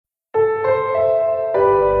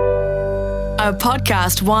A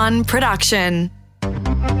Podcast One production.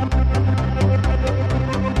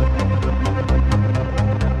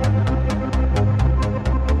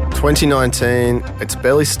 "2019, it's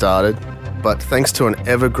barely started, but thanks to an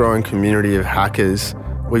ever-growing community of hackers,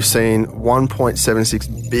 we've seen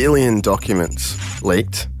 1.76 billion documents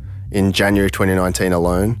leaked in January 2019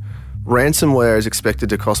 alone. Ransomware is expected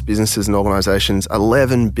to cost businesses and organisations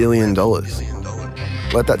 $11 billion.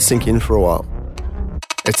 Let that sink in for a while.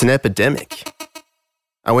 It's an epidemic.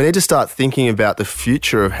 And we need to start thinking about the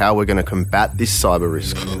future of how we're going to combat this cyber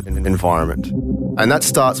risk environment. And that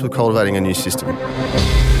starts with cultivating a new system.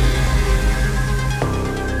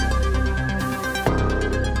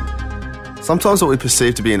 Sometimes what we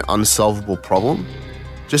perceive to be an unsolvable problem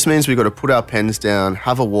just means we've got to put our pens down,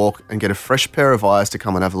 have a walk, and get a fresh pair of eyes to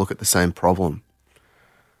come and have a look at the same problem.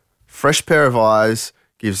 Fresh pair of eyes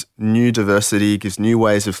gives new diversity, gives new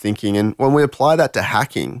ways of thinking, and when we apply that to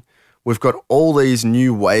hacking, we've got all these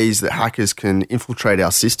new ways that hackers can infiltrate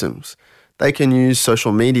our systems. They can use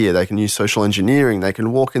social media, they can use social engineering, they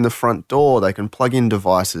can walk in the front door, they can plug in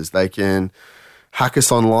devices, they can hack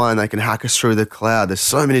us online, they can hack us through the cloud. There's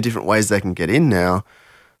so many different ways they can get in now.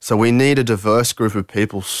 So we need a diverse group of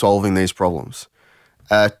people solving these problems.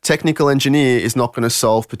 A technical engineer is not going to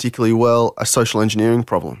solve particularly well a social engineering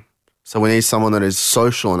problem. So we need someone that is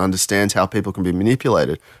social and understands how people can be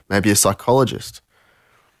manipulated, maybe a psychologist.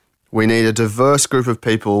 We need a diverse group of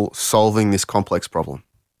people solving this complex problem.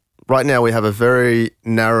 Right now we have a very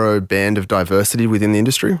narrow band of diversity within the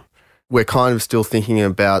industry. We're kind of still thinking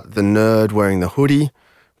about the nerd wearing the hoodie.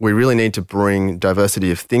 We really need to bring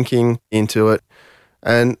diversity of thinking into it.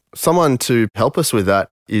 And someone to help us with that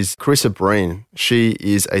is Karissa Breen. She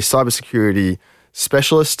is a cybersecurity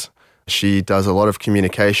specialist. She does a lot of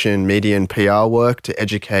communication, media and PR work to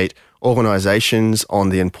educate organisations on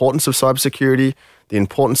the importance of cybersecurity, the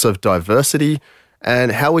importance of diversity,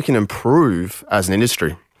 and how we can improve as an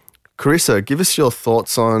industry. Karissa, give us your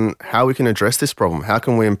thoughts on how we can address this problem. How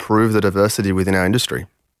can we improve the diversity within our industry?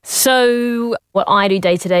 So what I do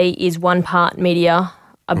day to day is one part media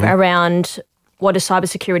around what does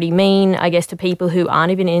cybersecurity mean, I guess, to people who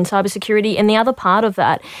aren't even in cybersecurity. And the other part of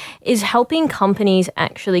that is helping companies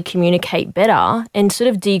actually communicate better and sort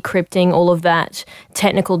of decrypting all of that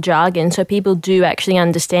technical jargon so people do actually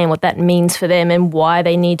understand what that means for them and why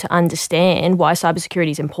they need to understand why cybersecurity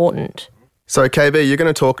is important. So, KB, you're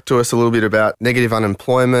going to talk to us a little bit about negative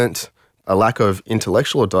unemployment, a lack of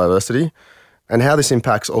intellectual diversity, and how this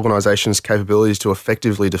impacts organisations' capabilities to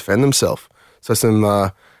effectively defend themselves. So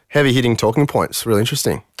some heavy-hitting talking points. Really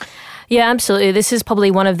interesting. Yeah, absolutely. This is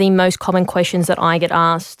probably one of the most common questions that I get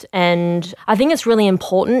asked. And I think it's really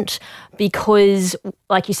important because,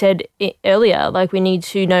 like you said earlier, like we need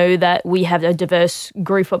to know that we have a diverse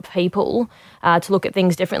group of people to look at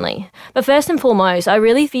things differently. But first and foremost, I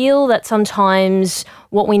really feel that sometimes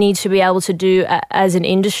what we need to be able to do as an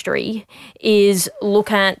industry is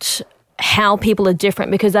look at how people are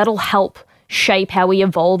different, because that'll help shape how we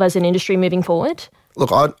evolve as an industry moving forward. Look,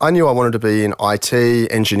 I knew I wanted to be in IT,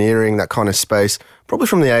 engineering, that kind of space, probably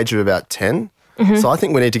from the age of about 10. Mm-hmm. So I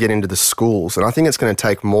think we need to get into the schools, and I think it's going to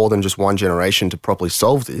take more than just one generation to properly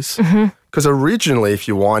solve this. Because originally, if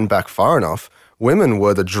you wind back far enough, women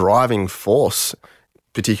were the driving force,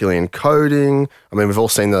 particularly in coding. I mean, we've all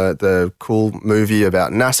seen the cool movie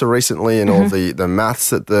about NASA recently and all the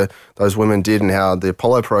maths that those women did and how the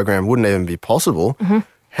Apollo program wouldn't even be possible.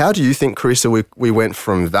 How do you think, Karissa, we went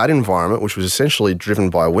from that environment, which was essentially driven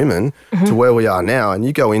by women, to where we are now? And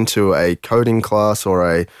you go into a coding class or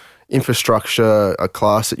a infrastructure a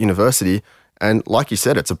class at university, and like you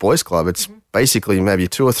said, it's a boys' club. It's basically maybe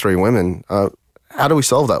 2 or 3 women. How do we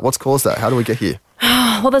solve that? What's caused that? How do we get here?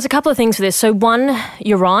 Well, there's a couple of things for this. So one,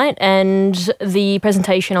 you're right, and the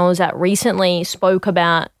presentation I was at recently spoke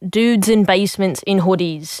about dudes in basements in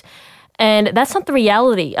hoodies. And that's not the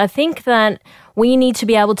reality. I think that we need to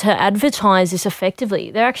be able to advertise this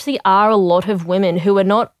effectively. There actually are a lot of women who are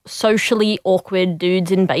not socially awkward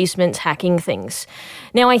dudes in basements hacking things.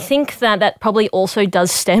 Now, I think that probably also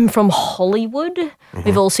does stem from Hollywood.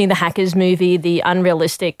 We've all seen the Hackers movie, the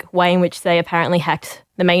unrealistic way in which they apparently hacked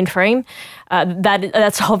the mainframe.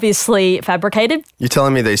 That's obviously fabricated. You're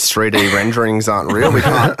telling me these 3D renderings aren't real? We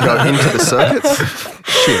can't go into the circuits?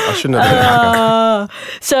 Shit, I shouldn't have been a hacker.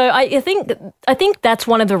 So I think that's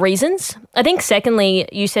one of the reasons. I think secondly,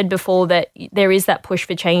 you said before that there is that push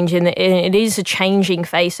for change and it is a changing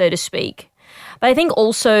phase, so to speak. But I think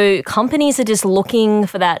also companies are just looking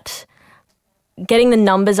for that, getting the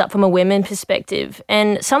numbers up from a women perspective.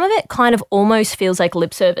 And some of it kind of almost feels like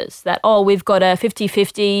lip service, that, we've got a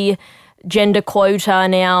 50-50 gender quota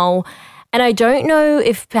now. And I don't know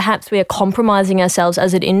if perhaps we are compromising ourselves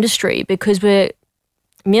as an industry because we're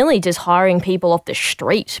merely just hiring people off the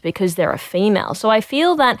street because they're a female. So I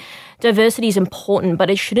feel that diversity is important, but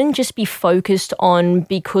it shouldn't just be focused on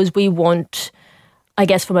because we want, I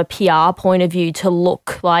guess, from a PR point of view, to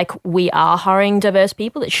look like we are hiring diverse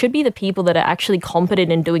people. It should be the people that are actually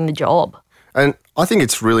competent in doing the job. And I think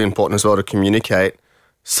it's really important as well to communicate.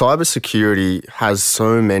 Cybersecurity has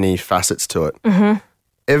so many facets to it. Mm-hmm.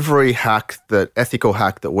 Every ethical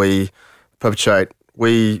hack that we perpetrate,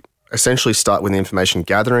 we essentially start with the information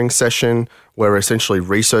gathering session. We're essentially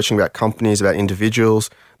researching about companies, about individuals.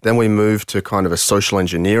 Then we move to kind of a social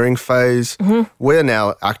engineering phase. Mm-hmm. We're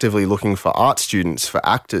now actively looking for art students, for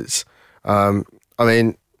actors.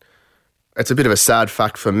 It's a bit of a sad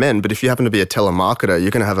fact for men, but if you happen to be a telemarketer,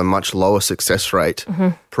 you're going to have a much lower success rate,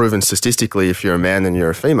 proven statistically, if you're a man than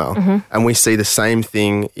you're a female. Mm-hmm. And we see the same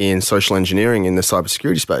thing in social engineering in the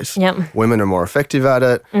cybersecurity space. Yep. Women are more effective at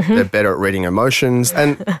it. Mm-hmm. They're better at reading emotions.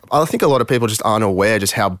 And I think a lot of people just aren't aware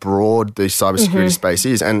just how broad the cybersecurity space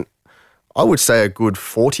is. And I would say a good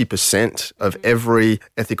 40% of every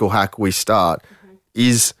ethical hack we start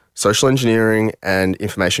is social engineering and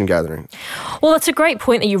information gathering. Well, that's a great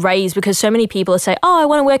point that you raised because so many people say, I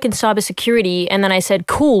want to work in cybersecurity. And then I said,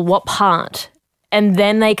 cool, what part? And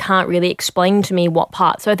then they can't really explain to me what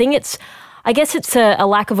part. So I think it's a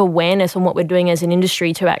lack of awareness on what we're doing as an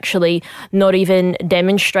industry to actually not even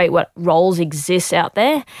demonstrate what roles exist out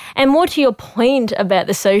there. And more to your point about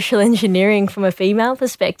the social engineering from a female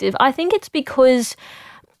perspective, I think it's because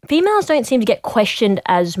females don't seem to get questioned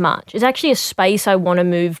as much. It's actually a space I want to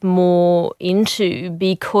move more into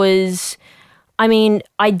because,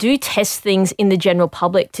 I do test things in the general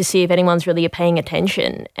public to see if anyone's really paying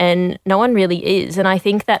attention, and no one really is. And I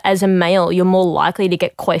think that as a male, you're more likely to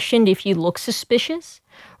get questioned if you look suspicious.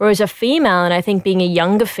 Whereas a female, and I think being a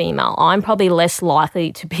younger female, I'm probably less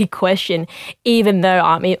likely to be questioned, even though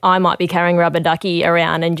I might be carrying rubber ducky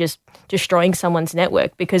around and just destroying someone's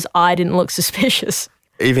network because I didn't look suspicious.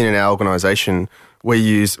 Even in our organisation, we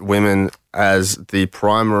use women as the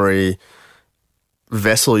primary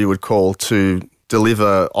vessel, you would call, to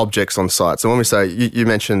deliver objects on site. So when we say, you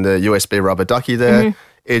mentioned the USB rubber ducky there, mm-hmm.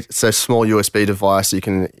 It's a small USB device you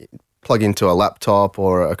can plug into a laptop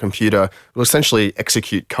or a computer. It will essentially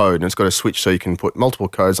execute code, and it's got a switch so you can put multiple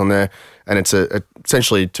codes on there, and it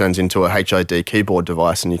essentially turns into a HID keyboard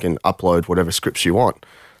device, and you can upload whatever scripts you want.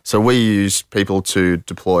 So we use people to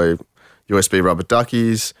deploy USB rubber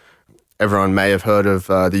duckies. Everyone may have heard of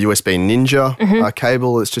the USB Ninja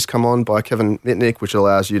cable that's just come on by Kevin Mitnick, which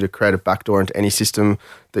allows you to create a backdoor into any system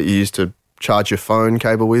that you use to charge your phone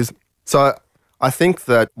cable with. So I think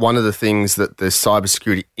that one of the things that the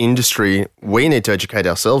cybersecurity industry, we need to educate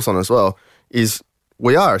ourselves on as well, is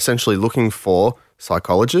we are essentially looking for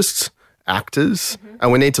psychologists, actors,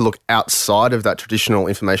 and we need to look outside of that traditional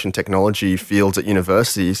information technology fields at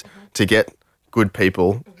universities to get good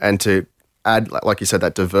people and to add, like you said,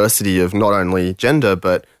 that diversity of not only gender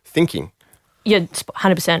but thinking. You're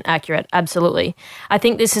 100% accurate, absolutely. I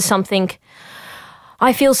think this is something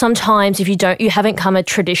I feel sometimes if you haven't come a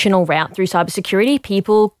traditional route through cybersecurity,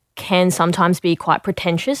 people can sometimes be quite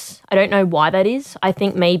pretentious. I don't know why that is. I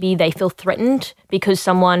think maybe they feel threatened because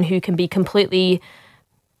someone who can be completely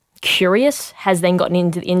curious has then gotten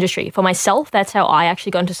into the industry. For myself, that's how I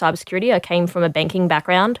actually got into cybersecurity. I came from a banking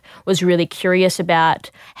background, was really curious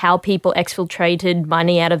about how people exfiltrated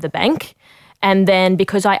money out of the bank. And then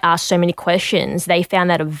because I asked so many questions, they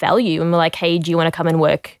found that of value and were like, hey, do you want to come and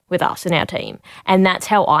work with us and our team? And that's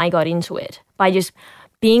how I got into it, by just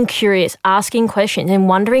being curious, asking questions and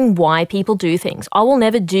wondering why people do things. I will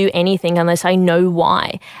never do anything unless I know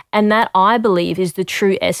why. And that, I believe, is the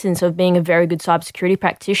true essence of being a very good cybersecurity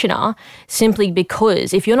practitioner, simply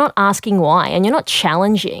because if you're not asking why and you're not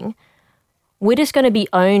challenging, we're just going to be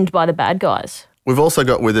owned by the bad guys. We've also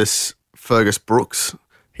got with us Fergus Brooks.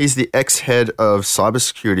 He's the ex-head of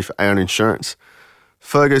cybersecurity for Aon Insurance.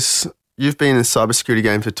 Fergus, you've been in the cybersecurity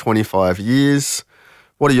game for 25 years.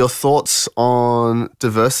 What are your thoughts on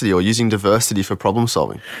diversity or using diversity for problem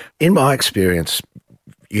solving? In my experience,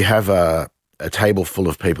 you have a table full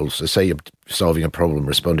of people. So say you're solving a problem,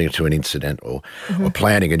 responding to an incident or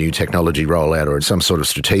planning a new technology rollout or in some sort of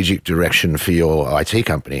strategic direction for your IT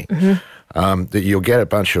company. That you'll get a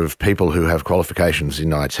bunch of people who have qualifications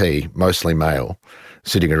in IT, mostly male,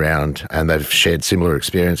 sitting around and they've shared similar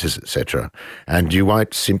experiences, etc. And you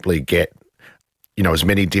won't simply get as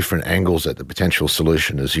many different angles at the potential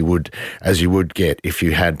solution as you would get if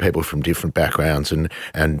you had people from different backgrounds and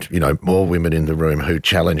more women in the room who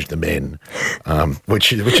challenge the men,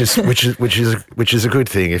 which is a good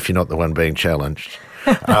thing if you're not the one being challenged.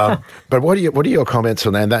 But what are your comments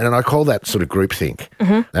on that? And I call that sort of groupthink,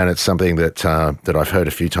 and it's something that I've heard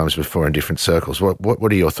a few times before in different circles.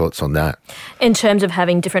 What are your thoughts on that? In terms of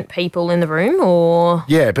having different people in the room, or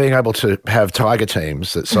being able to have tiger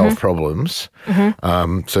teams that solve problems.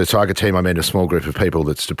 So tiger team, I mean a small group of people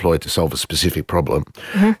that's deployed to solve a specific problem.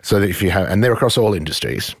 So that if you have, and they're across all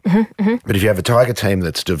industries, but if you have a tiger team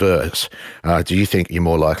that's diverse, do you think you're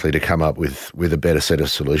more likely to come up with a better set of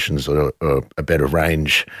solutions or a better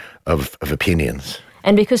range of opinions?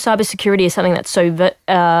 And because cybersecurity is something that's so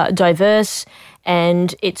diverse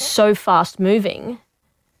and it's so fast moving,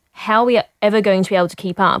 how are we ever going to be able to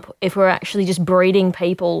keep up if we're actually just breeding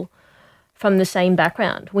people from the same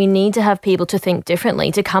background? We need to have people to think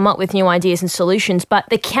differently, to come up with new ideas and solutions. But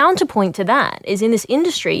the counterpoint to that is in this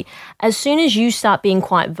industry, as soon as you start being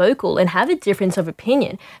quite vocal and have a difference of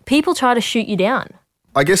opinion, people try to shoot you down.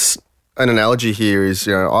 I guess an analogy here is,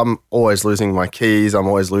 I'm always losing my keys, I'm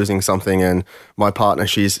always losing something, and my partner,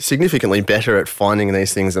 she's significantly better at finding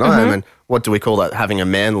these things than I am. And what do we call that? Having a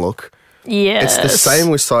man look. Yes. It's the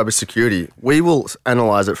same with cybersecurity. We will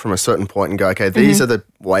analyse it from a certain point and go, okay, these are the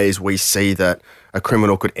ways we see that a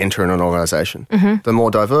criminal could enter in an organisation. The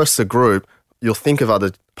more diverse the group, you'll think of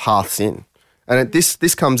other paths in. And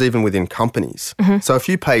this comes even within companies. So if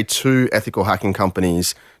you pay 2 ethical hacking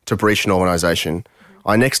companies to breach an organisation,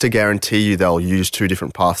 I next to guarantee you they'll use 2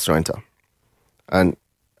 different paths to enter. And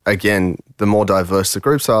again, the more diverse the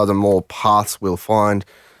groups are, the more paths we'll find.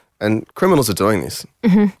 And criminals are doing this.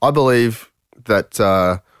 I believe that,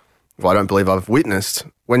 I don't believe I've witnessed,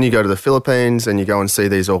 when you go to the Philippines and you go and see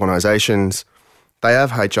these organisations, they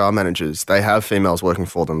have HR managers, they have females working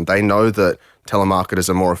for them. They know that telemarketers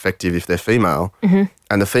are more effective if they're female.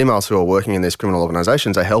 And the females who are working in these criminal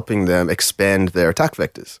organisations are helping them expand their attack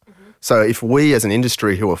vectors. So if we as an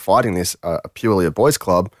industry who are fighting this are purely a boys'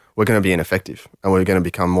 club, we're going to be ineffective and we're going to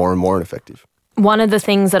become more and more ineffective. One of the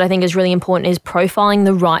things that I think is really important is profiling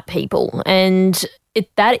the right people. And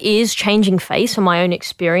that is changing face from my own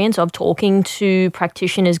experience of talking to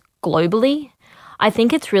practitioners globally. I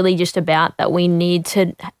think it's really just about that we need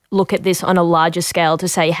to look at this on a larger scale to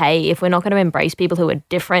say, hey, if we're not going to embrace people who are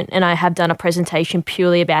different, and I have done a presentation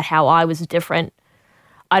purely about how I was different,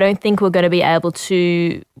 I don't think we're going to be able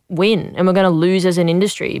to win, and we're going to lose as an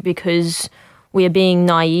industry because we are being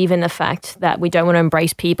naive in the fact that we don't want to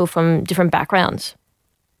embrace people from different backgrounds.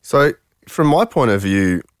 So from my point of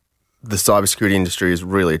view, the cybersecurity industry is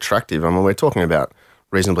really attractive. I mean, we're talking about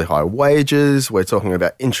reasonably high wages. We're talking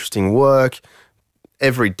about interesting work.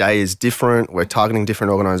 Every day is different. We're targeting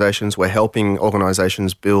different organisations. We're helping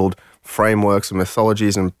organisations build frameworks and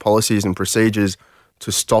methodologies and policies and procedures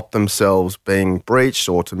to stop themselves being breached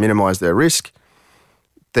or to minimise their risk.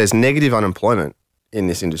 There's negative unemployment in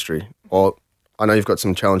this industry. Or I know you've got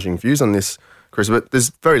some challenging views on this, Chris, but there's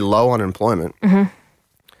very low unemployment.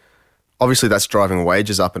 Obviously, that's driving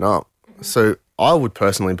wages up and up. So I would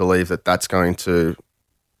personally believe that that's going to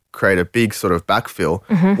create a big sort of backfill.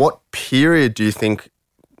 What period do you think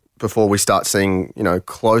before we start seeing,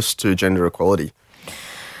 close to gender equality?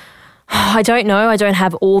 I don't know. I don't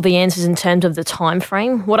have all the answers in terms of the time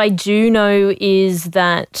frame. What I do know is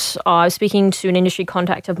that I was speaking to an industry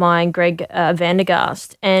contact of mine, Greg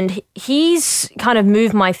Vandergast, and he's kind of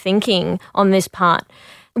moved my thinking on this part.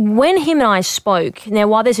 When him and I spoke, now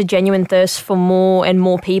while there's a genuine thirst for more and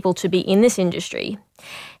more people to be in this industry,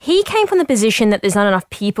 he came from the position that there's not enough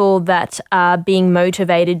people that are being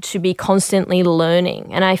motivated to be constantly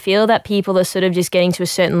learning. And I feel that people are sort of just getting to a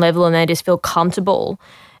certain level and they just feel comfortable.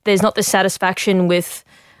 There's not the satisfaction with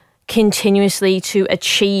continuously to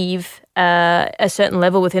achieve a certain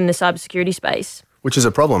level within the cybersecurity space. Which is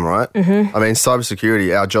a problem, right? I mean,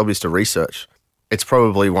 cybersecurity, our job is to research. It's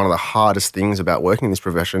probably one of the hardest things about working in this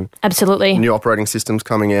profession. Absolutely. New operating systems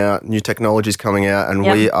coming out, new technologies coming out, and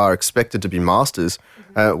we are expected to be masters.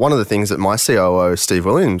 One of the things that my COO, Steve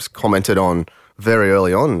Williams, commented on very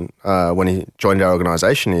early on when he joined our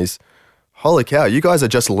organisation is, holy cow, you guys are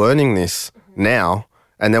just learning this now,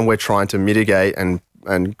 and then we're trying to mitigate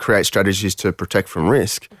and create strategies to protect from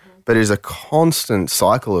risk. But it is a constant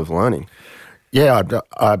cycle of learning. Yeah,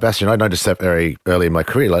 Bastien, I noticed that very early in my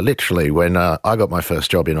career. Like literally when I got my first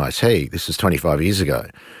job in IT, this was 25 years ago,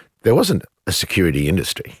 there wasn't a security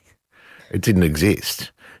industry. It didn't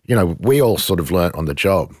exist. We all sort of learnt on the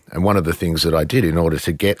job. And one of the things that I did in order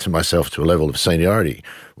to get to myself to a level of seniority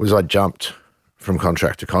was I jumped from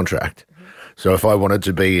contract to contract. So if I wanted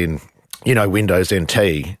to be in Windows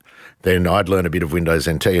NT, then I'd learn a bit of Windows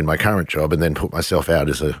NT in my current job and then put myself out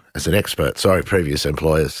as an expert. Sorry, previous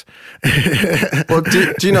employers. Well,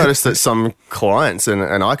 do you notice that some clients,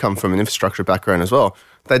 and I come from an infrastructure background as well,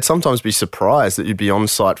 they'd sometimes be surprised that you'd be on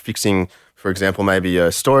site fixing, for example, maybe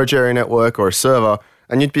a storage area network or a server,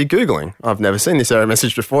 and you'd be Googling. I've never seen this error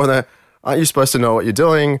message before. And aren't you supposed to know what you're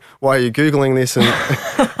doing? Why are you Googling this? And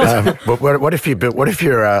what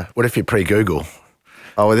if you're pre-Google?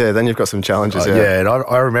 Oh, well, yeah, then you've got some challenges. Yeah, and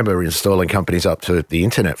I remember installing companies up to the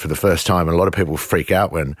internet for the first time, and a lot of people freak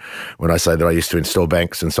out when I say that I used to install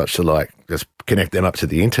banks and such to like just connect them up to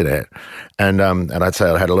the internet, and I'd say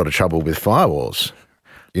I had a lot of trouble with firewalls,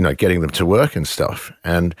 getting them to work and stuff,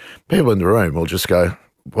 and people in the room will just go,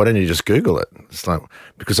 why don't you just Google it? It's like,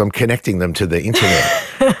 because I'm connecting them to the internet.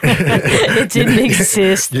 It didn't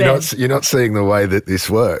exist. You're not seeing the way that this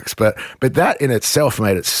works. But that in itself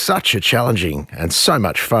made it such a challenging and so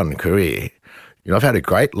much fun career. I've had a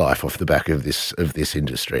great life off the back of this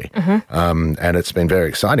industry, and it's been very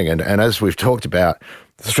exciting. And as we've talked about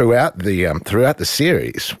throughout the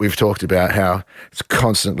series, we've talked about how it's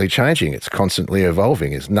constantly changing, it's constantly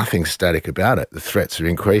evolving. There's nothing static about it. The threats are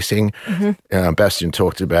increasing. Bastien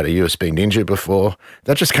talked about a USB Ninja before.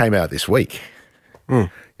 That just came out this week.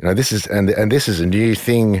 This is a new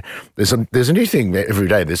thing. There's a new thing every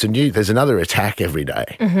day. There's another attack every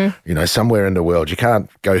day. Somewhere in the world, you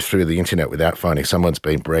can't go through the internet without finding someone's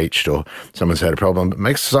been breached or someone's had a problem. It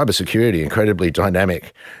makes cybersecurity incredibly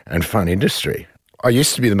dynamic and fun industry. I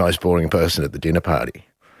used to be the most boring person at the dinner party,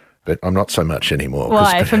 but I'm not so much anymore.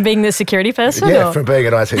 Why? From being the security person? Yeah, or? From being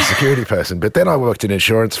an IT security person. But then I worked in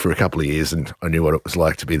insurance for a couple of years and I knew what it was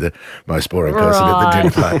like to be the most boring person at the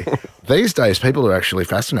dinner party. These days, people are actually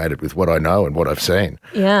fascinated with what I know and what I've seen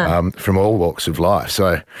from all walks of life.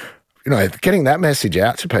 So, getting that message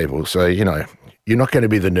out to people. So, you're not going to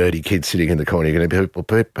be the nerdy kid sitting in the corner. You're going to be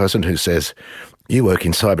the person who says, you work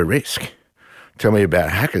in cyber risk. Tell me about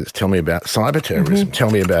hackers. Tell me about cyber terrorism. Tell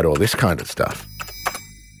me about all this kind of stuff.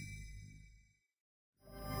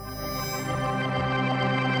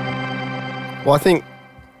 Well, I think,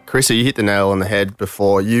 Karissa, you hit the nail on the head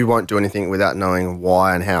before. You won't do anything without knowing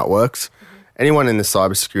why and how it works. Anyone in the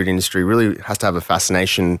cybersecurity industry really has to have a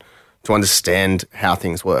fascination to understand how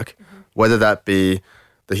things work, whether that be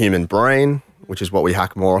the human brain, which is what we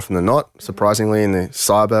hack more often than not, surprisingly, in the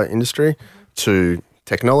cyber industry, to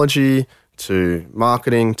technology, to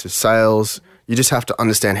marketing, to sales. You just have to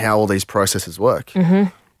understand how all these processes work.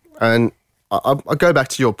 And I go back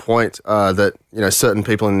to your point that certain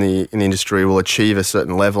people in the industry will achieve a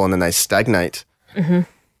certain level and then they stagnate.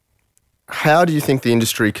 How do you think the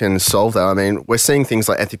industry can solve that? I mean, we're seeing things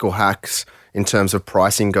like ethical hacks in terms of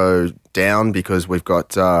pricing go down because we've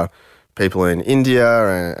got people in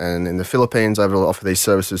India and in the Philippines able to offer these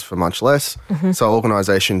services for much less. So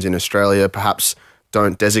organisations in Australia perhaps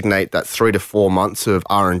don't designate that 3 to 4 months of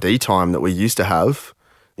R&D time that we used to have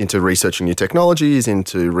into researching new technologies,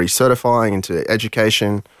 into recertifying, into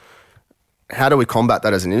education. How do we combat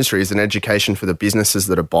that as an industry? Is it an education for the businesses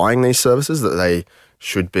that are buying these services that they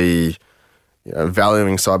should be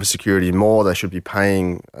valuing cybersecurity more? They should be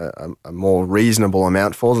paying a more reasonable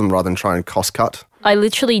amount for them rather than try and cost cut? I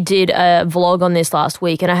literally did a vlog on this last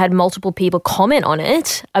week and I had multiple people comment on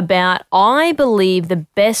it about, I believe the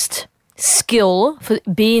best skill for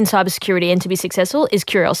being in cybersecurity and to be successful is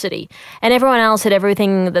curiosity. And everyone else had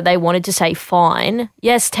everything that they wanted to say fine.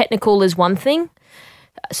 Yes, technical is one thing.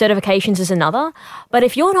 Certifications is another. But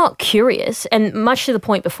if you're not curious, and much to the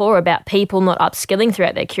point before about people not upskilling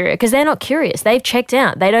throughout their career, because they're not curious, they've checked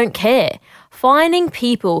out, they don't care. Finding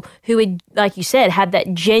people who would, like you said, have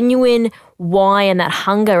that genuine why and that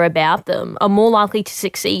hunger about them are more likely to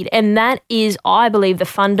succeed. And that is, I believe, the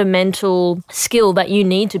fundamental skill that you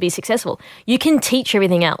need to be successful. You can teach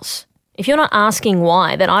everything else. If you're not asking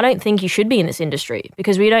why, then I don't think you should be in this industry,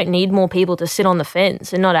 because we don't need more people to sit on the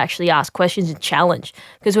fence and not actually ask questions and challenge,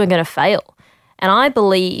 because we're going to fail. And I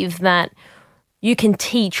believe that you can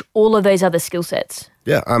teach all of those other skill sets.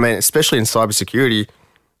 Yeah, I mean, especially in cybersecurity,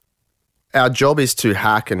 our job is to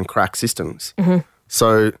hack and crack systems.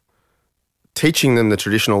 So teaching them the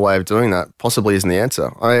traditional way of doing that possibly isn't the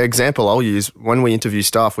answer. An example I'll use, when we interview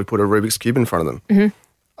staff, we put a Rubik's Cube in front of them.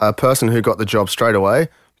 A person who got the job straight away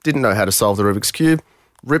didn't know how to solve the Rubik's Cube,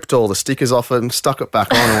 ripped all the stickers off it and stuck it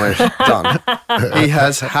back on and we're done. He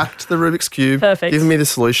has hacked the Rubik's Cube, given me the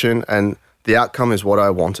solution, and the outcome is what I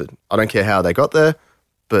wanted. I don't care how they got there,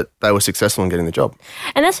 but they were successful in getting the job.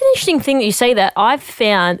 And that's an interesting thing that you say that. I've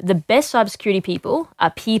found the best cybersecurity people are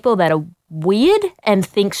people that are weird and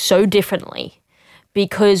think so differently,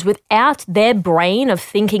 because without their brain of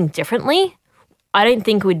thinking differently, I don't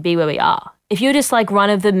think we'd be where we are. If you're just like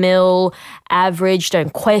run-of-the-mill, average,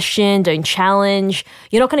 don't question, don't challenge,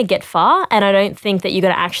 you're not going to get far. And I don't think that you're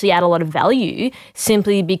going to actually add a lot of value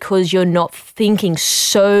simply because you're not thinking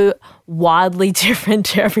so wildly different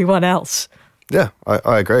to everyone else. Yeah,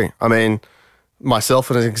 I agree. I mean,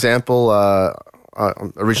 myself, as an example,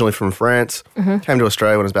 I'm originally from France, came to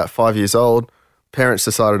Australia when I was about 5 years old. Parents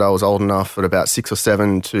decided I was old enough at about 6 or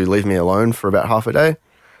 7 to leave me alone for about half a day.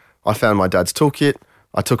 I found my dad's toolkit.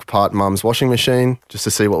 I took apart Mum's washing machine just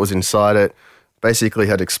to see what was inside it. Basically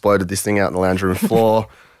had exploded this thing out on the lounge room floor.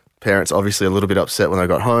 Parents obviously a little bit upset when I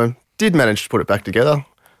got home. Did manage to put it back together.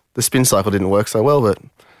 The spin cycle didn't work so well, but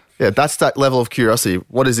yeah, that's that level of curiosity.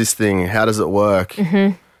 What is this thing? How does it work?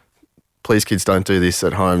 Please, kids, don't do this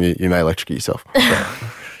at home. You may electrocute yourself.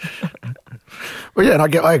 Well, yeah,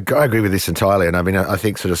 and I agree with this entirely. And I mean, I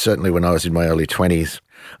think sort of certainly when I was in my early 20s,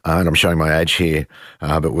 and I'm showing my age here,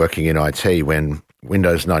 but working in IT when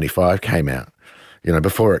Windows 95 came out. You know,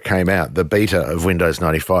 before it came out, the beta of Windows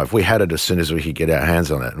 95, we had it as soon as we could get our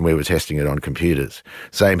hands on it, and we were testing it on computers.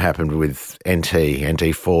 Same happened with NT,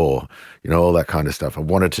 NT4, you know, all that kind of stuff. I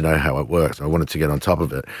wanted to know how it worked. I wanted to get on top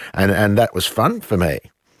of it. And that was fun for me,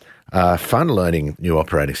 fun learning new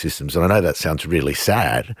operating systems. And I know that sounds really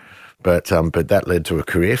sad, but that led to a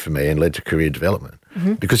career for me and led to career development.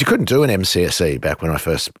 Because you couldn't do an MCSE back when I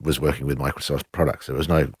first was working with Microsoft products. There was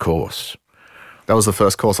no course. That was the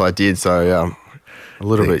first course I did, so a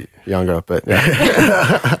little bit younger, but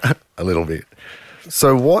yeah. A little bit.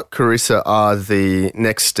 So what, Karissa, are the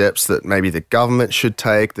next steps that maybe the government should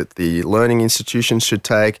take, that the learning institutions should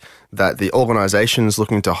take, that the organisations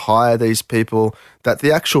looking to hire these people, that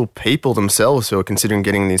the actual people themselves who are considering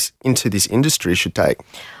getting this into this industry should take?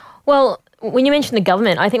 Well, when you mention the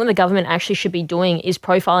government, I think what the government actually should be doing is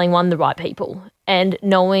profiling, the right people, and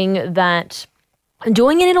knowing that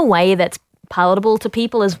doing it in a way that's palatable to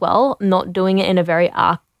people as well, not doing it in a very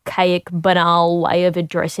archaic, banal way of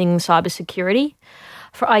addressing cybersecurity.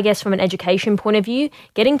 I guess from an education point of view,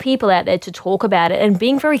 getting people out there to talk about it and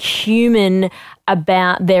being very human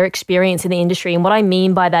about their experience in the industry. And what I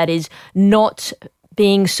mean by that is not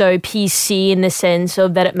being so PC in the sense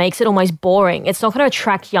of that it makes it almost boring. It's not going to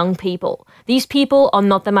attract young people. These people are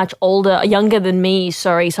not that much younger than me,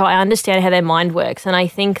 so I understand how their mind works. And I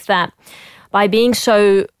think that by being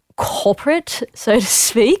so corporate, so to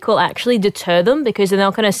speak, will actually deter them because they're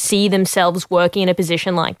not going to see themselves working in a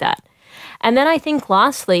position like that. And then I think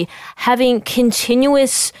lastly, having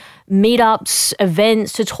continuous meetups,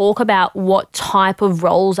 events to talk about what type of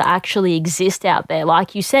roles actually exist out there.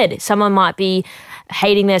 Like you said, someone might be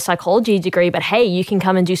hating their psychology degree, but hey, you can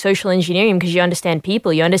come and do social engineering because you understand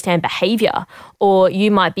people, you understand behavior, or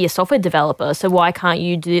you might be a software developer, so why can't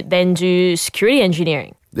you then do security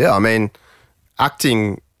engineering? Yeah, I mean,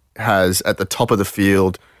 acting has at the top of the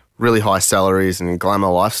field really high salaries and glamour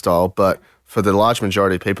lifestyle, but for the large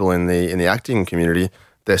majority of people in the acting community,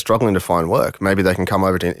 they're struggling to find work. Maybe they can come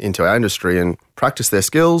over into our industry and practice their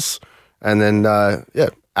skills and then,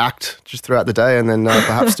 act just throughout the day and then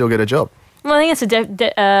perhaps still get a job. Well, I think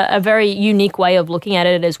it's a very unique way of looking at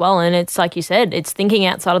it as well. And it's like you said, it's thinking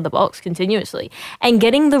outside of the box continuously and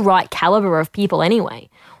getting the right caliber of people anyway.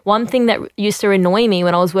 One thing that used to annoy me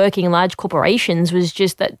when I was working in large corporations was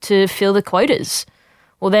just that to fill the quotas.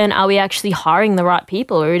 Well, then are we actually hiring the right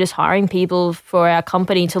people, or are we just hiring people for our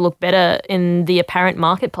company to look better in the apparent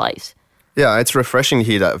marketplace? Yeah, it's refreshing to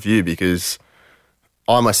hear that view because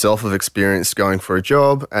I myself have experienced going for a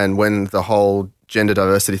job, and when the whole gender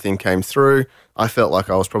diversity thing came through, I felt like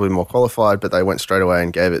I was probably more qualified, but they went straight away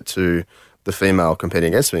and gave it to the female competing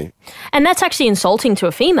against me. And that's actually insulting to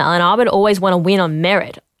a female, and I would always want to win on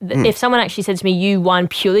merit. If someone actually said to me, you won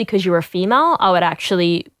purely because you're a female, I would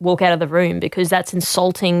actually walk out of the room because that's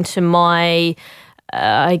insulting to my,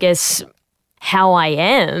 how I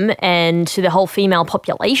am and to the whole female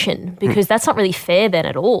population because that's not really fair then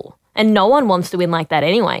at all. And no one wants to win like that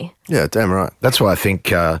anyway. Yeah, damn right. That's why I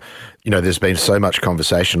think, there's been so much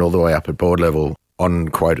conversation all the way up at board level on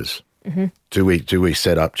quotas. Mm-hmm. Do we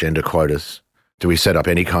set up gender quotas? Do we set up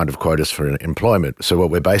any kind of quotas for employment? So what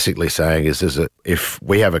we're basically saying is that if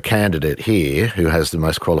we have a candidate here who has the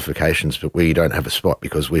most qualifications, but we don't have a spot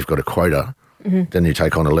because we've got a quota, then you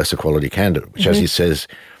take on a lesser quality candidate, which, as he says,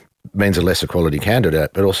 means a lesser quality candidate,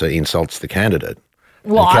 but also insults the candidate.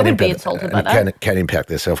 Well, I would be insulted by that. Can impact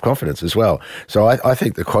their self-confidence as well. So I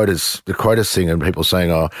think the quotas thing and people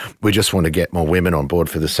saying, we just want to get more women on board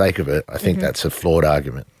for the sake of it, I think that's a flawed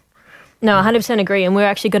argument. No, 100% agree. And we're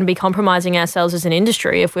actually going to be compromising ourselves as an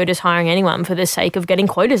industry if we're just hiring anyone for the sake of getting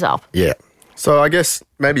quotas up. Yeah. So I guess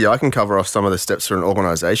maybe I can cover off some of the steps for an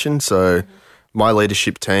organisation. So My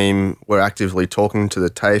leadership team, we're actively talking to the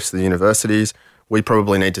TAFEs, the universities. We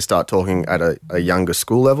probably need to start talking at a younger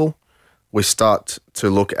school level. We start to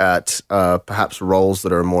look at perhaps roles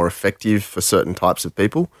that are more effective for certain types of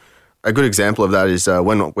people. A good example of that is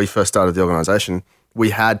when we first started the organisation,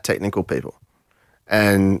 we had technical people.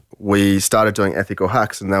 And we started doing ethical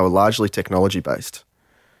hacks, and they were largely technology-based.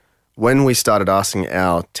 When we started asking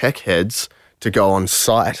our tech heads to go on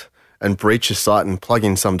site and breach a site and plug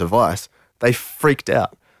in some device, they freaked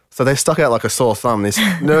out. So they stuck out like a sore thumb, this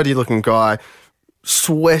nerdy-looking guy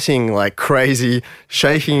sweating like crazy,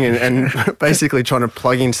 shaking and basically trying to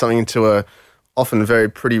plug in something into a often very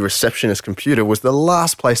pretty receptionist computer was the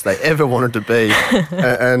last place they ever wanted to be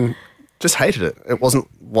and just hated it. It wasn't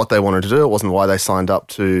what they wanted to do. It wasn't why they signed up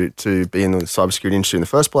to be in the cybersecurity industry in the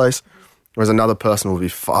first place. Whereas another person would be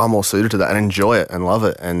far more suited to that and enjoy it and love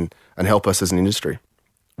it and help us as an industry.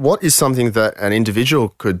 What is something that an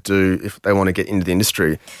individual could do if they want to get into the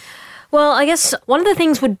industry? Well, I guess one of the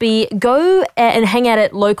things would be go and hang out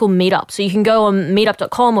at local meetups. So you can go on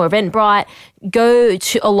meetup.com or Eventbrite, go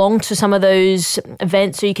along to some of those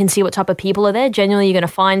events so you can see what type of people are there. Generally, you're going to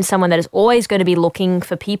find someone that is always going to be looking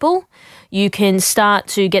for people. You can start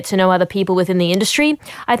to get to know other people within the industry.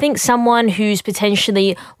 I think someone who's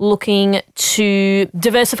potentially looking to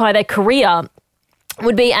diversify their career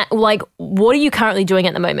would be like, what are you currently doing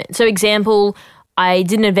at the moment? So example, I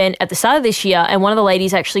did an event at the start of this year and one of the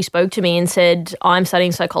ladies actually spoke to me and said, I'm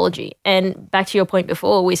studying psychology. And back to your point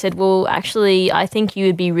before, we said, well, actually, I think you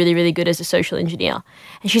would be really, really good as a social engineer.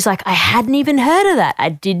 And she's like, I hadn't even heard of that. I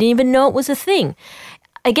didn't even know it was a thing.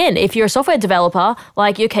 Again, if you're a software developer,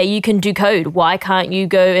 like, okay, you can do code. Why can't you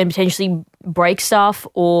go and potentially break stuff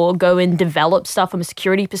or go and develop stuff from a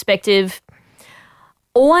security perspective?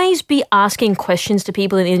 Always be asking questions to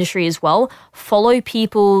people in the industry as well. Follow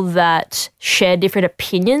people that share different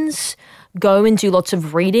opinions. Go and do lots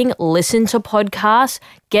of reading, listen to podcasts,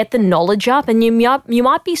 get the knowledge up, and you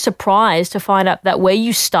might be surprised to find out that where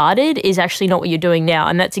you started is actually not what you're doing now,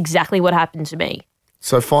 and that's exactly what happened to me.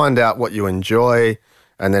 So find out what you enjoy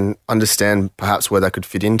and then understand perhaps where that could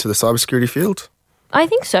fit into the cybersecurity field? I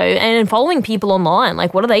think so, and following people online,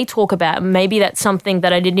 like what do they talk about? Maybe that's something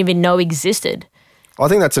that I didn't even know existed. I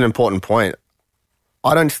think that's an important point.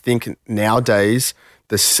 I don't think nowadays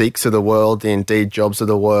the Seeks of the world, the Indeed jobs of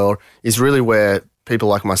the world is really where people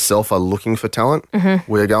like myself are looking for talent.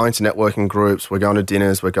 Mm-hmm. We're going to networking groups, we're going to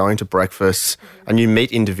dinners, we're going to breakfasts, and you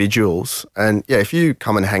meet individuals. And yeah, if you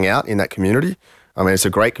come and hang out in that community, I mean, it's a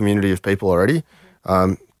great community of people already.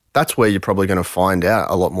 That's where you're probably going to find out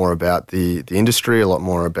a lot more about the industry, a lot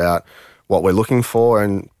more about what we're looking for,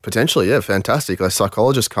 and potentially, yeah, fantastic. A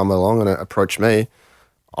psychologist come along and approach me,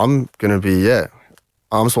 I'm going to be,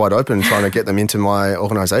 arms wide open trying to get them into my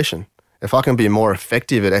organisation. If I can be more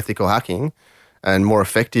effective at ethical hacking and more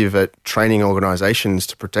effective at training organisations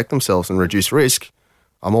to protect themselves and reduce risk,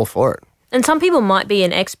 I'm all for it. And some people might be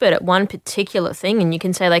an expert at one particular thing and you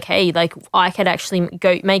can say like, hey, like I could actually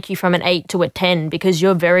make you from an 8 to a 10 because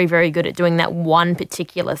you're very, very good at doing that one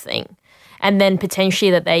particular thing. And then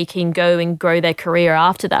potentially that they can go and grow their career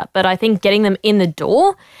after that. But I think getting them in the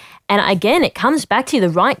door, and again, it comes back to the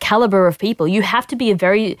right caliber of people. You have to be a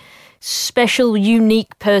very special,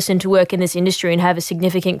 unique person to work in this industry and have a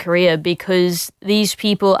significant career because these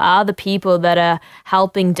people are the people that are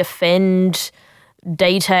helping defend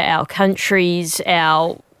data, our countries,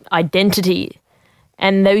 our identity.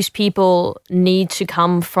 And those people need to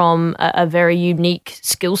come from a very unique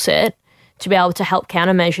skill set to be able to help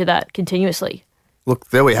countermeasure that continuously.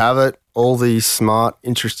 Look, there we have it. All these smart,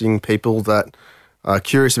 interesting people that are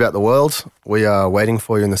curious about the world. We are waiting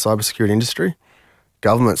for you in the cybersecurity industry.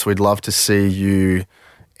 Governments, we'd love to see you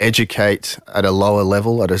educate at a lower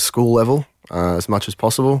level, at a school level, as much as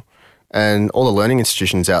possible. And all the learning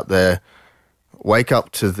institutions out there, wake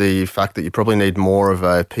up to the fact that you probably need more of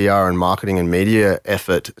a PR and marketing and media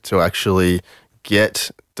effort to actually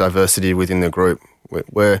get diversity within the group.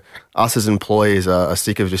 Where us as employees are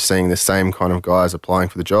sick of just seeing the same kind of guys applying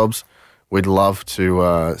for the jobs. We'd love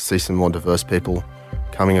to see some more diverse people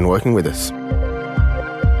coming and working with us.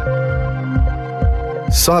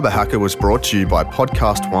 Cyber Hacker was brought to you by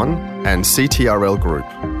Podcast One and CTRL Group.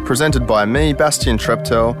 Presented by me, Bastien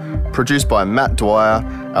Treptel, produced by Matt Dwyer,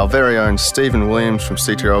 our very own Stephen Williams from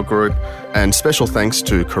CTRL Group, and special thanks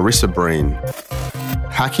to Karissa Breen.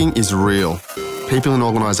 Hacking is real. People and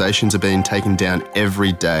organisations are being taken down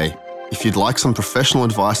every day. If you'd like some professional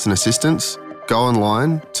advice and assistance, go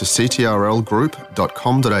online to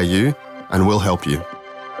ctrlgroup.com.au and we'll help you.